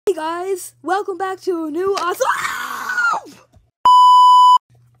Hey guys, welcome back to a new awesome.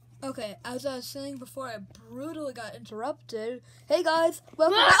 Okay, as I was saying before, I brutally got interrupted. Hey guys,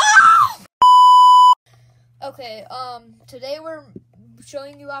 welcome back. Okay, today we're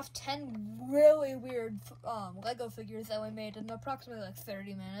showing you off 10 really weird Lego figures that we made in approximately like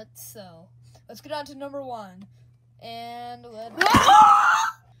 30 minutes. So let's get on to number 1, and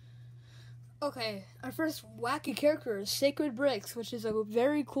okay, our first wacky character is Sacred Bricks, which is a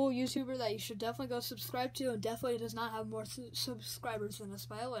very cool YouTuber that you should definitely go subscribe to, and definitely does not have more subscribers than us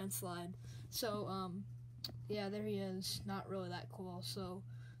by a landslide. So, yeah, there he is. Not really that cool. So,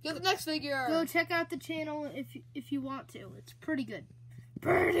 get the next figure. Go check out the channel if you want to. It's pretty good.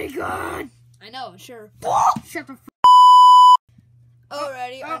 Pretty good. I know, sure. Shut the.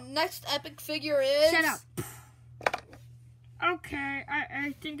 Alrighty, our next epic figure is. Shut up. Okay,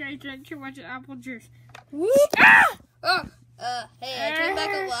 I think I drank too much apple juice. Hey, I came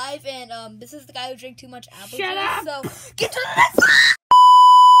back alive, and this is the guy who drank too much apple Shut juice. up. So get to the next one.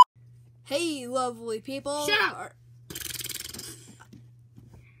 Hey, lovely people. Shut up.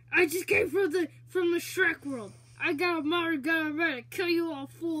 I just came from the Shrek world. I got a motor gun. I'm ready to kill you all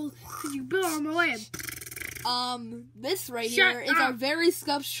fools because you built on my land. This right Shut here is up. our very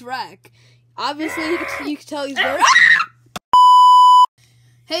scuffed Shrek. Obviously, you can tell he's very.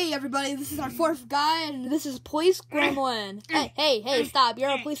 Hey everybody, this is our 4th guy, and this is Police Gremlin. Hey, stop! You're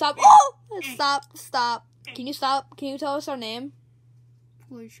a police officer. Oh! Stop! Can you stop? Can you tell us our name?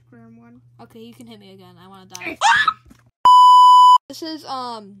 Police Gremlin. Okay, you can hit me again. I want to die. This is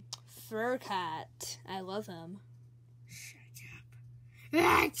Fur Cat. I love him. Shut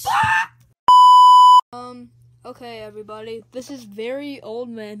up. Okay, everybody. This is very old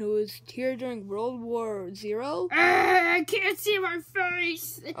man who was here during World War Zero. I can't see my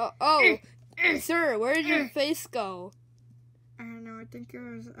face. Sir, where did your face go? I don't know. I think it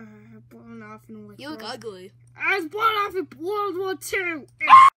was blown off in World. You look ugly. I was blown off in World War II.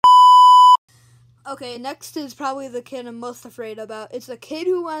 Okay, next is probably the kid I'm most afraid about. It's a kid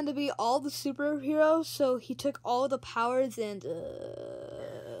who wanted to be all the superheroes, so he took all the powers and.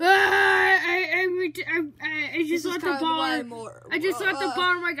 I just left the bar. I just left the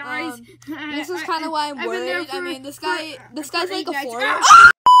bar, my guys. This is kind of why I'm worried. I mean, this guy's like a 4.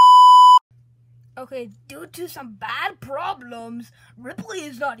 Okay, due to some bad problems, Ripley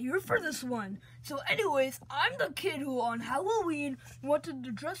is not here for this one. So anyways, I'm the kid who on Halloween wanted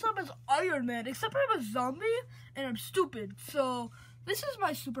to dress up as Iron Man, except I'm a zombie and I'm stupid. So this is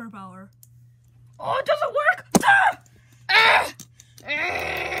my superpower. Oh, it doesn't work!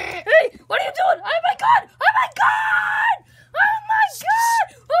 Hey, what are you doing? Oh my god! Oh my god! Oh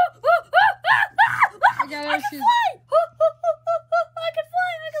my god! I can fly!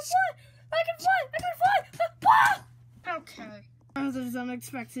 I can fly! Okay. There's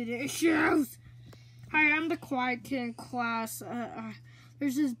unexpected issues. Hi, I'm the quiet kid in class.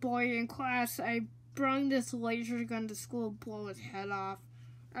 There's this boy in class. I brought this laser gun to school to blow his head off.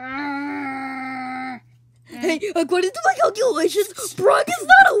 Hey, according to my calculations, Brock is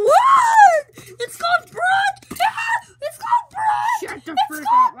not a word! It's called Brock! It's called Brock! Shut the It's frick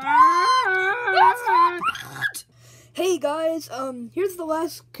called up. Brock! It's called Brock! Hey guys, here's the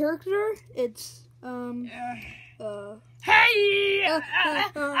last character. It's, Hey!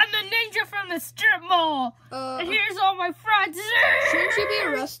 I'm the ninja from the strip mall! And here's all my friends! Shouldn't you be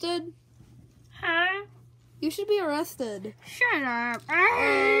arrested? Huh? You should be arrested. Shut up!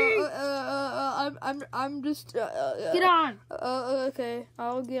 I'm just, Get on! okay,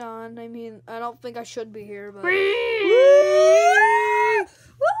 I'll get on. I mean, I don't think I should be here, but...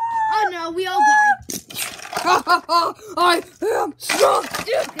 Oh no, we all died. I am strong!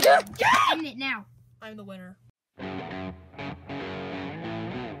 End it now. I'm the winner.